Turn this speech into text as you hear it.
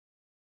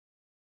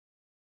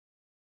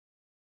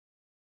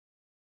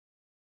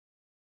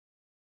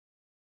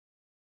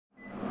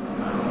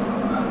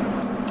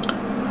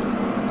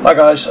Hi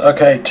guys,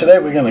 okay, today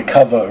we're going to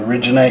cover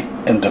Originate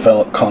and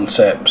Develop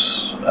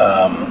Concepts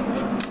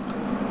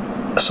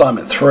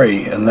Assignment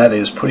 3, and that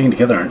is putting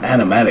together an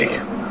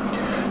animatic.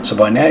 So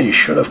by now you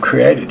should have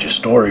created your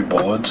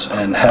storyboards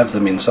and have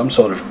them in some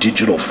sort of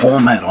digital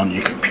format on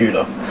your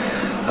computer.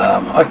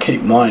 I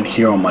keep mine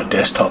here on my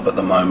desktop at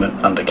the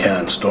moment under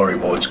Canon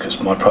Storyboards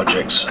because my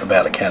project's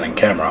about a Canon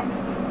camera.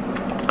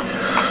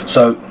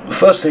 So the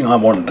first thing I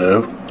want to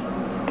do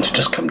is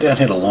just come down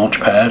here to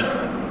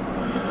Launchpad.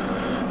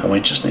 And we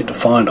just need to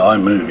find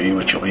iMovie,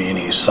 which will be in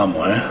here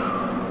somewhere.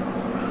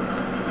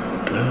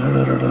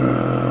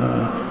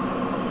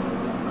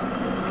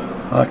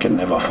 I can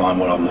never find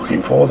what I'm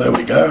looking for. There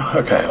we go.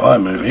 Okay,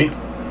 iMovie.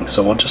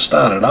 So we'll just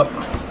start it up.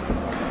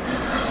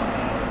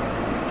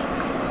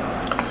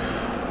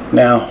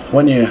 Now,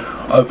 when you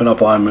open up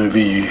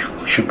iMovie, you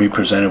should be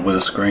presented with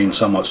a screen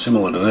somewhat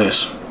similar to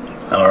this.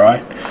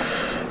 Alright.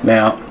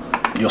 Now,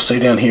 you'll see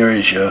down here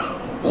is your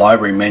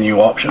library menu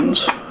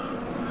options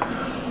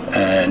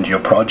and your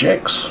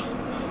projects.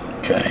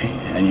 Okay,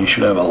 and you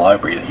should have a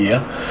library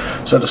here.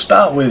 So to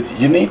start with,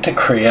 you need to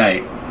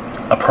create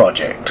a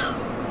project.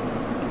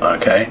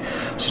 Okay,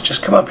 so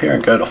just come up here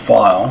and go to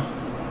File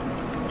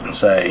and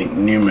say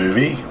New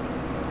Movie.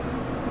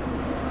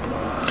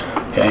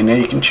 Okay, now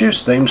you can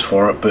choose themes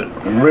for it, but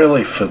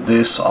really for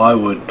this I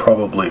would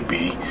probably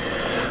be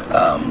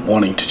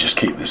wanting to just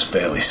keep this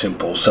fairly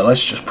simple. So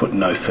let's just put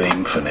no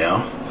theme for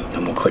now,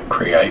 and we'll click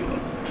Create.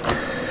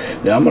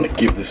 Now I'm going to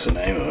give this a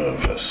name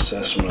of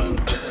Assessment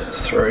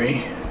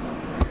 3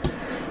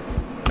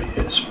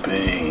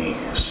 BSB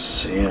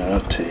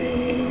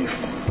CRT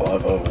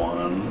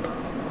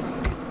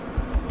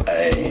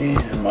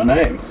 501A and my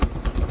name.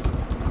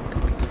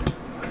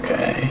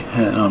 Okay,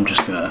 and I'm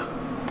just going to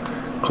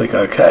click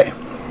OK.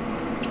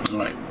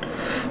 Alright,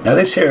 now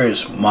this here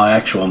is my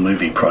actual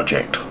movie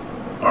project.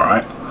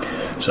 Alright,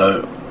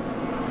 so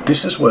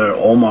this is where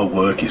all my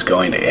work is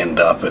going to end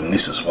up, and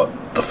this is what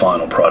the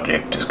final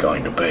project is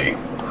going to be.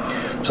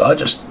 So I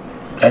just,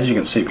 as you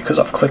can see, because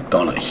I've clicked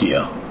on it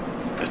here,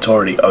 it's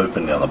already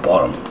open down the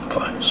bottom. If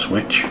I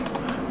switch,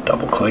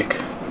 double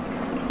click,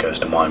 it goes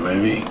to my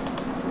movie.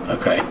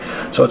 Okay,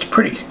 so it's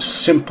pretty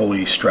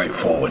simply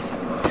straightforward.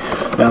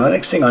 Now the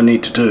next thing I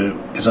need to do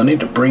is I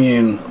need to bring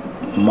in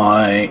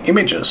my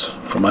images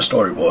from my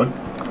storyboard.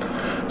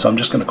 So I'm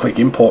just going to click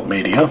Import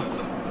Media.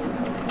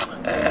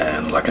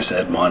 And like I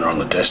said, mine are on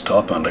the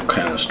desktop under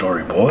Canon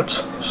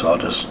Storyboards, so I'll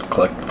just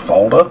click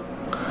Folder,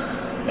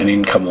 and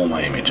in come all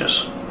my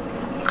images.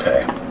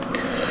 Okay,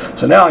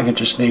 so now I can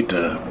just need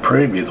to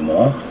preview them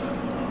all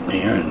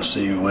here and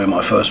see where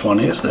my first one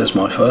is. There's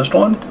my first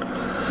one.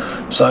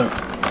 So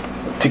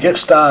to get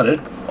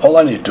started, all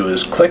I need to do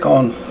is click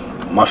on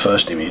my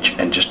first image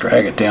and just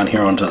drag it down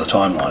here onto the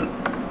timeline.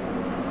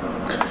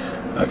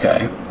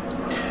 Okay,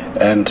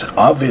 and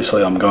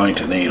obviously I'm going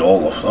to need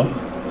all of them.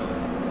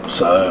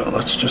 So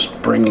let's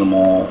just bring them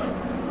all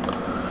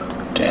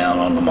down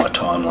onto my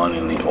timeline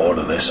in the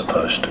order they're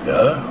supposed to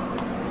go.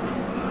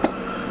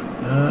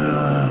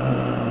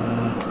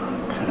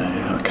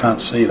 Okay, I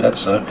can't see that,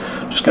 so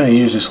I'm just going to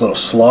use this little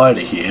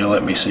slider here to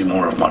let me see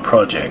more of my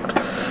project.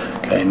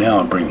 Okay, now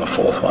I'll bring the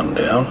fourth one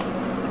down.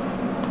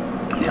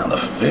 Now the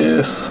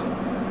fifth.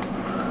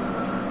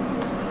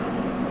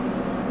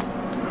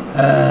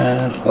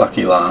 And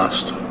lucky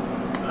last.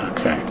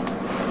 Okay.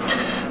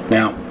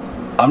 Now,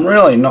 I'm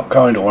really not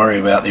going to worry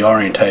about the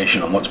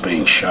orientation on what's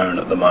being shown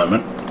at the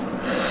moment.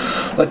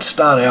 Let's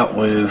start out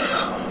with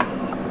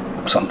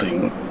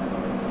something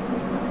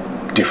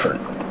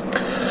different.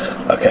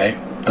 Okay,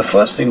 the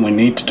first thing we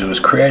need to do is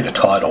create a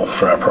title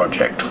for our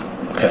project.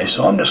 Okay,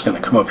 so I'm just going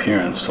to come up here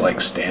and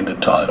select Standard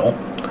Title.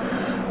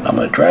 I'm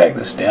going to drag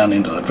this down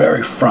into the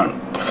very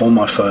front for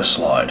my first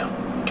slide.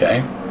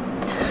 Okay,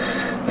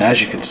 now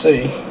as you can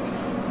see,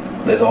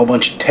 there's a whole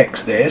bunch of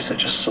text there, so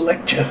just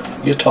select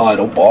your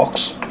title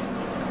box.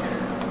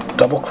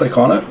 Double click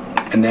on it,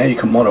 and now you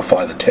can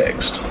modify the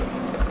text.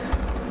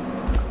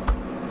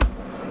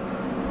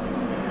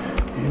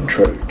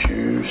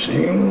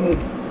 Introducing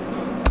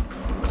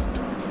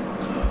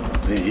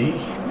the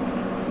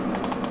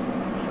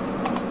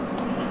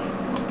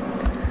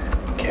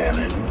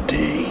Canon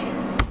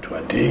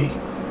D20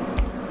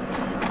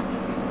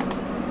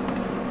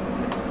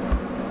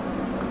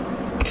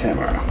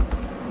 camera.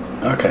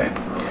 Okay,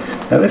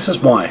 now this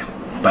is my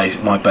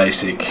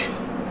basic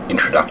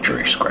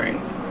introductory screen.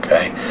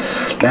 Okay,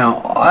 now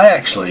I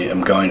actually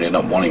am going to end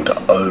up wanting to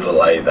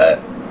overlay that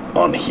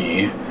on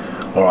here,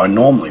 or I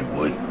normally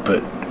would,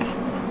 but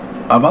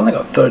I've only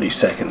got 30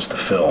 seconds to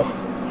film.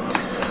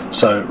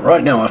 So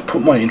right now I've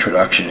put my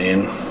introduction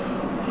in,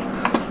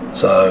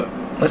 so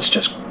let's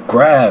just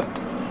grab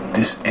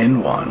this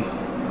end one,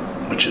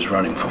 which is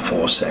running for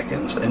 4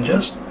 seconds, and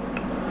just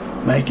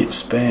make it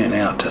span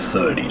out to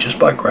 30 just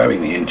by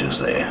grabbing the edges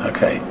there.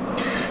 Okay,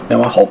 now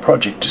my whole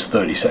project is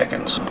 30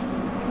 seconds.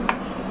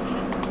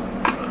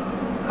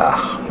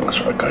 That's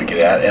right, got to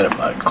get out edit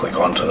mode, click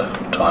onto the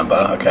time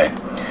bar. Okay,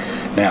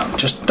 now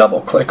just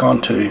double click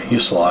onto your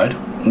slide.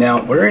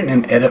 Now we're in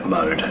an edit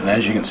mode, and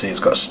as you can see it's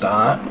got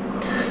start,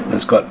 and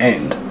it's got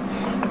end.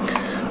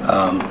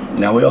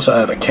 Now we also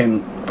have a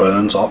Ken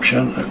Burns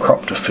option, a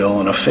crop to fill,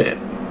 and a fit.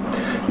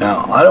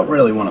 Now I don't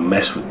really want to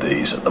mess with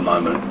these at the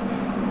moment.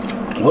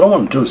 What I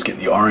want to do is get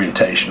the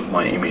orientation of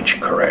my image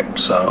correct.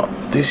 So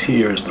this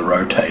here is the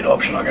rotate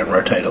option. I can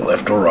rotate it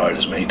left or right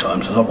as many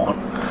times as I want.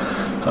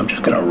 So I'm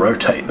just going to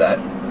rotate that.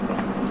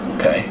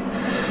 Okay.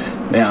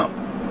 Now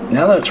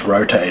that it's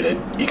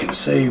rotated, you can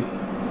see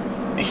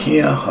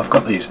here I've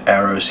got these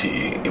arrows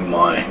here in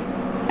my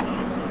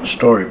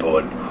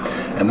storyboard,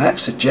 and that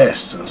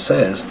suggests and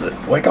says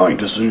that we're going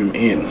to zoom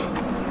in.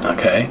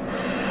 Okay.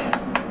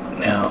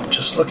 Now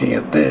just looking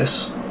at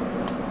this,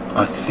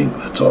 I think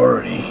that's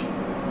already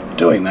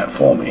doing that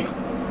for me.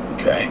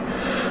 Okay,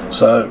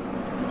 so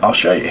I'll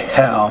show you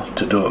how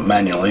to do it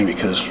manually,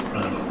 because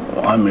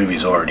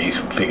iMovie's already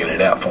figured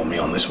it out for me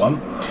on this one.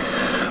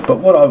 But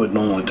what I would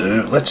normally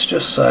do, let's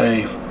just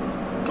say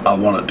I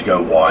want it to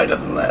go wider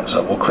than that,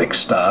 so we'll click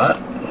start,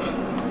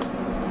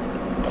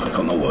 click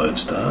on the word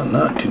start.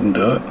 No, it didn't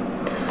do it.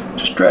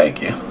 Just drag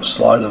your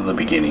slider to the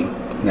beginning.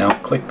 Now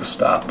click the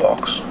start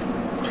box.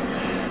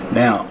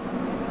 Now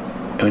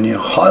when you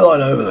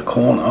highlight over the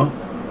corner,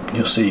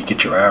 you'll see you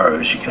get your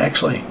arrows. You can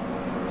actually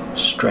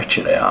stretch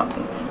it out,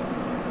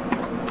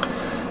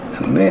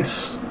 and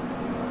this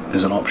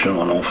is an option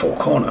on all four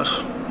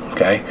corners.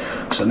 Okay,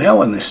 so now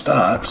when this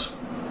starts,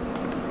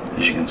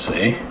 as you can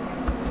see,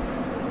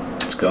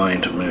 it's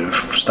going to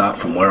start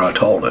from where I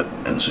told it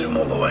and zoom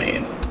all the way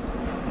in.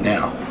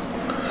 Now,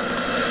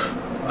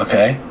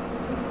 okay,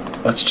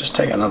 let's just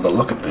take another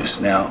look at this.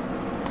 Now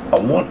I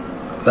want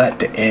that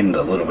to end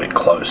a little bit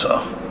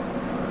closer,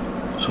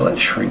 so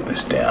let's shrink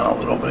this down a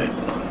little bit.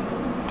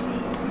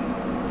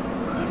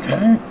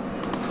 Okay,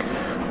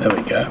 there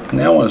we go.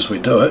 Now as we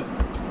do it,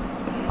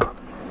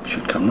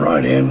 should come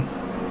right in,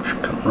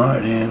 should come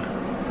right in.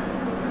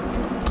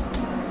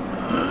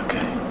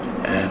 Okay,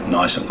 and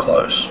nice and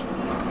close.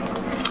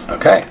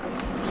 Okay.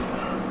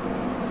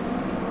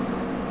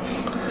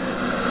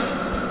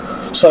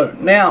 So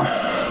now,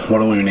 what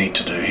do we need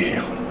to do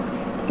here?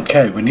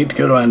 Okay, we need to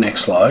go to our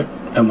next slide,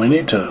 and we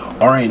need to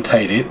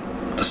orientate it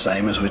the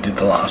same as we did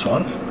the last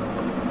one.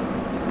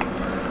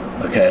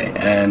 Okay,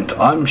 and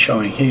I'm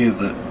showing here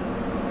that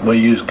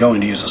we're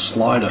going to use a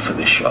slider for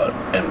this shot,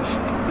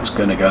 and it's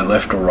going to go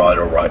left or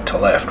right to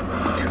left.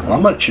 Well,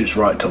 I'm going to choose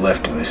right to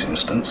left in this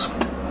instance,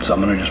 so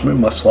I'm going to just move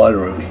my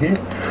slider over here,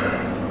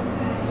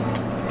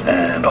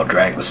 and I'll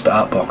drag the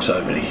start box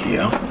over to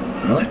here.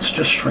 Now let's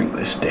just shrink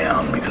this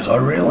down, because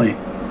actually,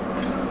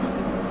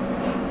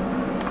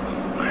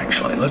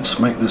 let's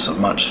make this a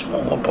much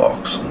smaller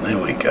box, and there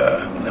we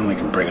go. And then we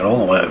can bring it all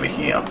the way over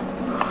here.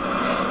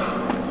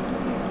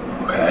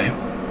 Okay,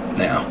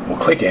 now we'll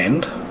click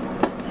end,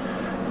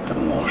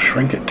 and we'll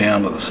shrink it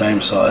down to the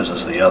same size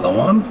as the other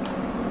one.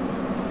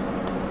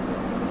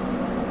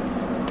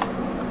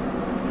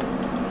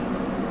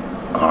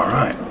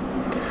 Alright,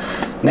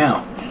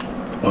 now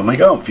when we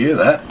go and view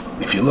that,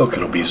 if you look,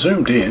 it'll be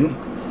zoomed in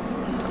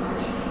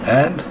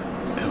and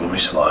it will be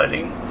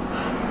sliding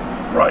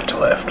right to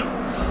left.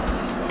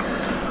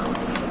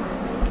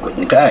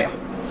 Okay,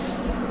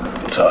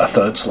 so our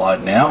third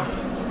slide now,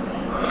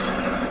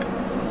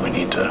 we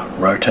need to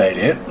rotate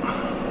it.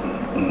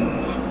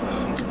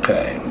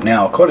 Okay,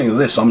 now according to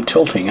this, I'm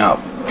tilting up.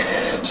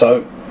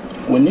 So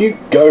when you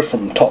go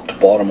from top to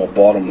bottom or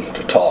bottom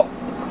to top,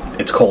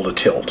 it's called a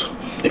tilt.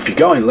 If you're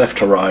going left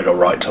to right or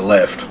right to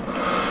left,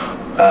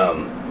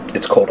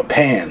 it's called a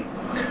pan.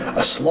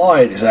 A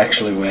slide is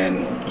actually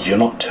when you're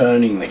not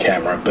turning the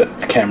camera,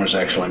 but the camera's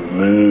actually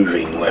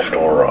moving left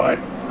or right.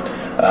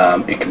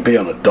 It can be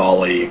on a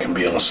dolly, it can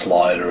be on a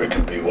slider, it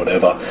can be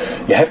whatever.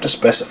 You have to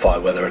specify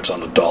whether it's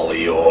on a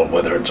dolly or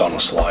whether it's on a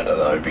slider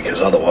though, because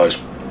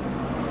otherwise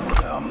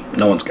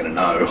no one's going to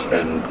know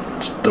and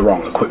the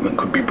wrong equipment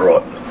could be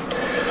brought.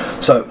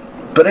 So,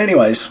 but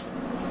anyways,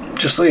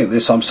 just looking at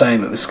this, I'm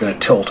saying that this is going to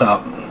tilt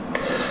up.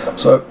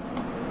 So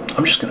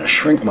I'm just going to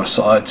shrink my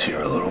sides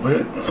here a little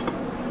bit at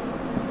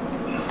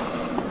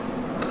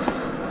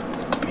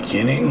the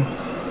beginning,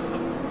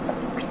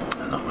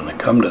 and I'm going to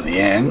come to the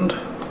end,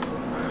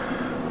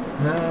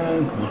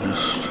 and we'll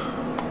just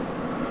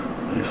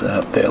move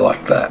that up there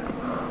like that.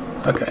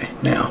 Okay,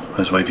 now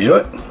as we view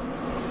it,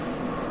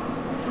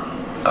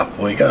 up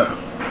we go.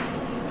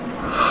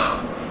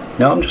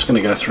 Now I'm just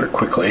going to go through it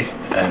quickly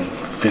and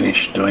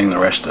finish doing the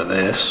rest of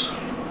this,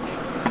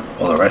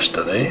 or the rest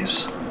of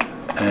these,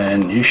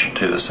 and you should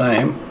do the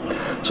same.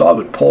 So I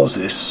would pause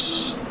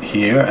this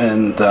here,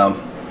 and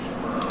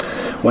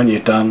when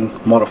you're done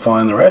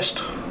modifying the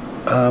rest,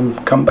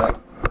 come back.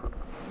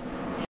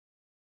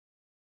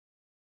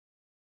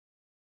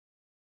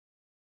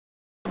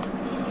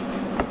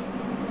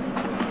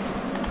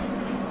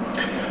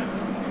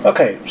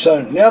 Okay,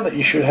 so now that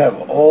you should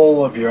have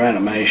all of your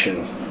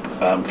animation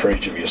for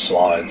each of your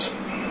slides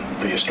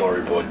for your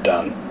storyboard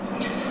done,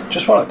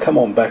 just want to come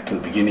on back to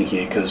the beginning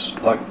here, because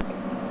like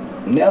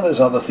now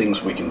there's other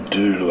things we can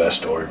do to our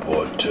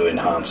storyboard to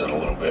enhance it a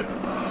little bit.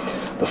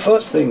 The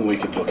first thing we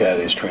could look at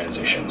is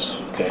transitions.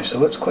 Okay, so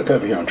let's click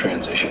over here on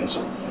transitions.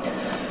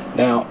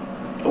 Now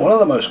one of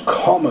the most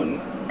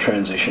common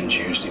transitions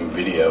used in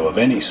video of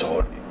any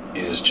sort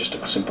is just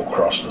a simple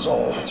cross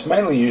dissolve. It's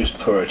mainly used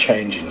for a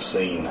change in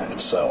scene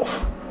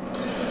itself.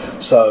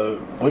 So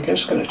we're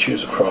just going to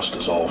choose a cross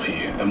dissolve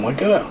here, and we're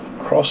going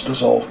to cross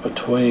dissolve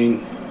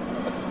between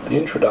the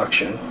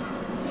introduction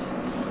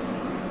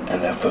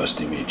and our first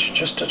image,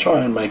 just to try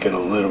and make it a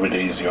little bit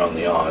easier on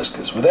the eyes,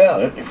 because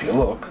without it, if you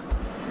look,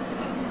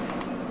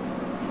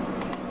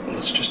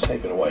 let's just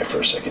take it away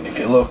for a second. If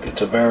you look,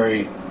 it's a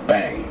very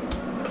bang.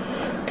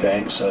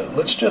 Okay, so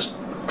let's just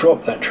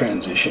drop that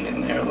transition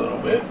in there a little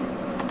bit.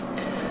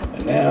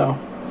 And now,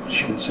 as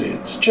you can see,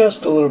 it's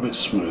just a little bit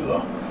smoother,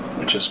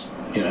 which is,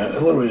 you know,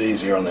 a little bit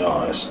easier on the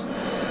eyes.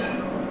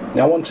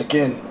 Now, once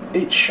again,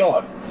 each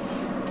shot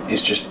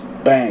is just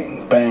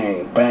bang,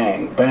 bang,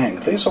 bang, bang.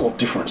 These are all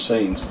different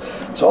scenes.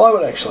 So I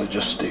would actually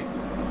just stick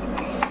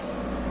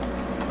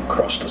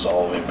cross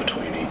dissolve in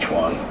between each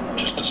one,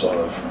 just to sort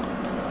of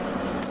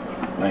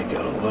make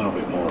it a little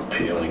bit more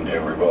appealing to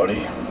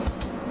everybody.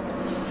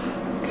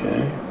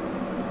 Okay.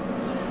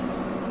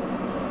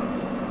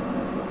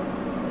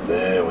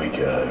 There we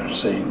go.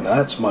 See,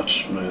 that's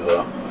much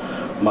smoother,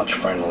 much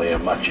friendlier,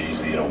 much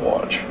easier to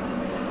watch.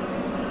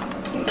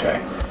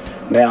 Okay.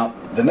 Now,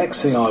 the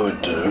next thing I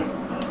would do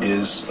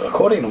is,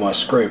 according to my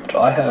script,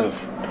 I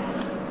have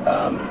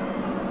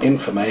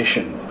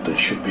information that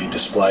should be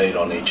displayed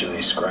on each of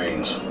these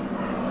screens,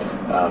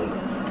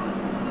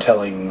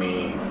 telling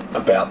me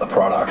about the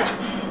product.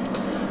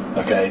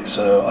 Okay,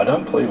 so I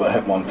don't believe I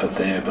have one for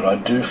there, but I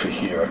do for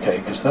here, okay,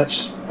 because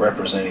that's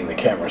representing the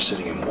camera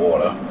sitting in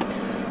water.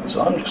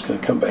 So I'm just going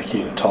to come back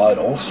here to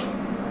titles,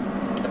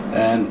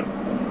 and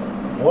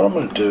what I'm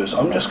going to do is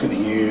I'm just going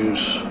to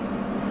use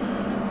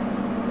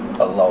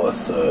a lower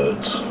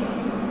thirds.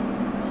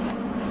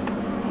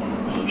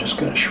 I'm just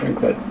going to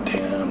shrink that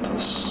down to the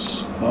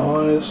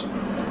size,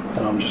 and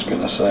I'm just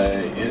going to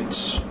say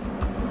it's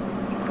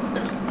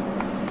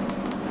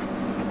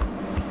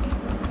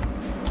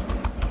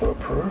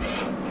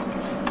waterproof.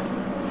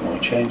 And we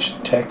change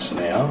the text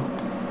now.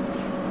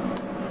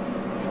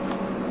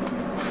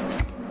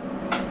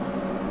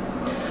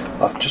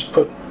 I've just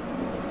put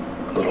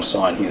a little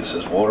sign here that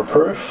says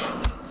waterproof.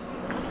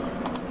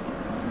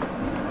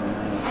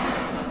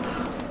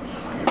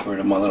 Get rid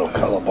of my little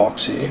colour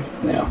box here.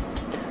 Now,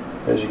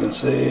 as you can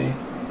see,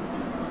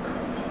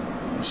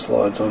 it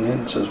slides on in,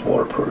 it says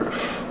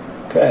waterproof.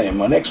 Okay,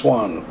 my next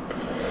one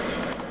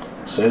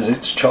says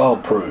it's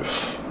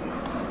childproof.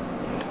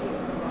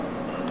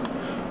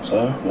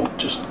 So we'll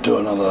just do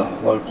another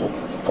local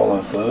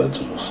follow thirds,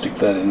 and we'll stick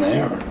that in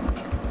there.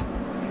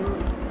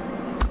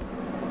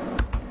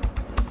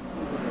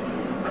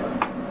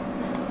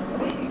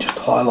 Just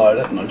highlight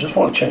it, and I just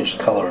want to change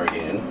the colour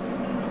again.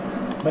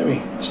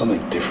 Maybe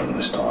something different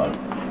this time.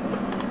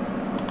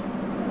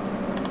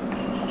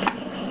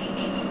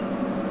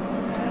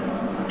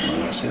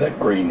 See, that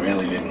green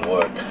really didn't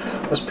work.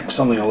 Let's pick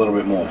something a little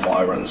bit more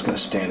vibrant that's going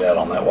to stand out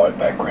on that white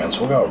background.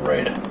 So we'll go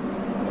red.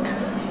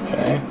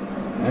 Okay.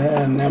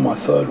 And now my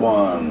third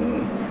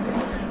one,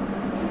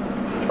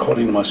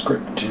 according to my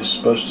script, is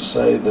supposed to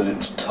say that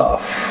it's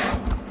tough.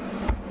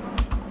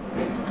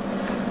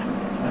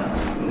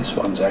 This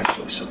one's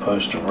actually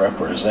supposed to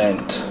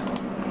represent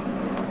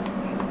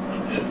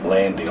it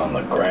landing on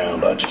the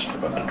ground. I just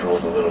forgot to draw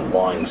the little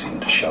lines in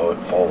to show it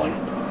falling.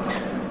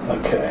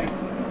 Okay.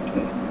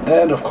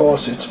 And of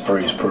course it's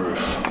freeze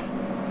proof.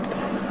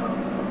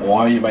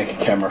 Why you make a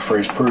camera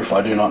freeze proof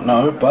I do not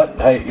know, but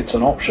hey, it's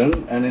an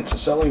option and it's a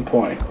selling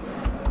point.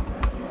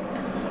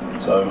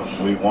 So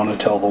we want to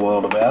tell the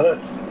world about it,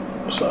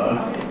 so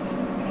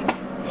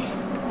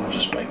I'll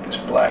just make this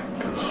black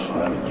because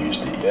I haven't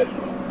used it yet.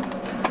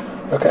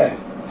 Okay,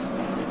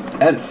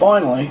 and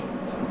finally,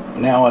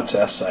 now it's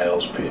our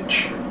sales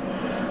pitch.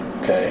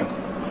 Okay,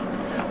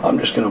 I'm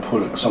just going to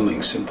put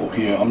something simple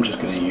here. I'm just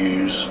going to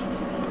use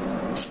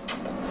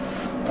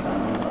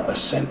a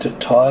centered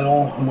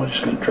title, and we're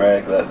just going to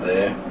drag that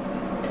there,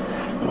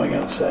 and we're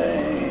going to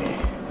say,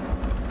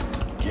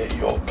 get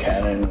your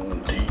Canon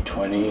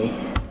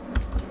D20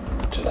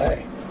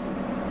 today.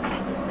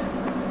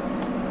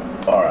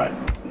 Alright,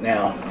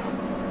 now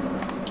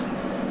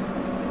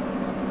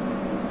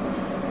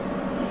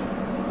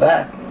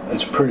that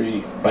is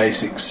pretty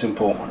basic,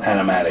 simple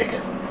animatic.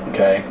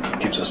 Okay, it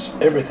gives us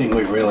everything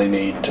we really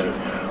need to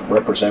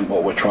represent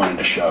what we're trying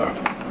to show.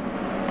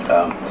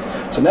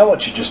 So now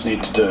what you just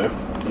need to do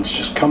is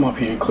just come up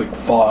here, click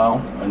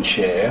File and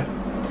Share,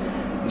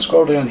 and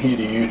scroll down here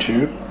to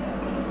YouTube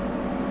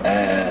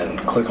and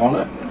click on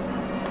it.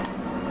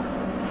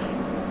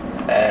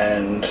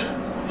 And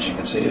as you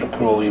can see, it'll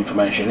put all the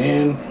information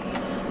in.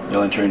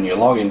 You'll enter in your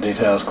login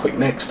details, click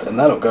Next, and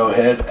that'll go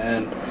ahead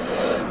and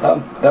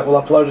that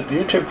will upload it to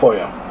YouTube for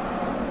you.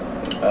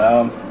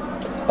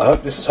 I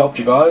hope this has helped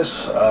you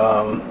guys.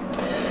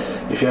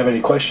 If you have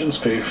any questions,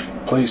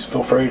 please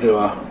feel free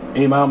to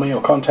email me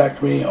or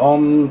contact me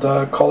on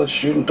the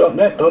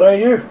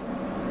collegestudent.net.au.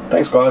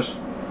 Thanks guys.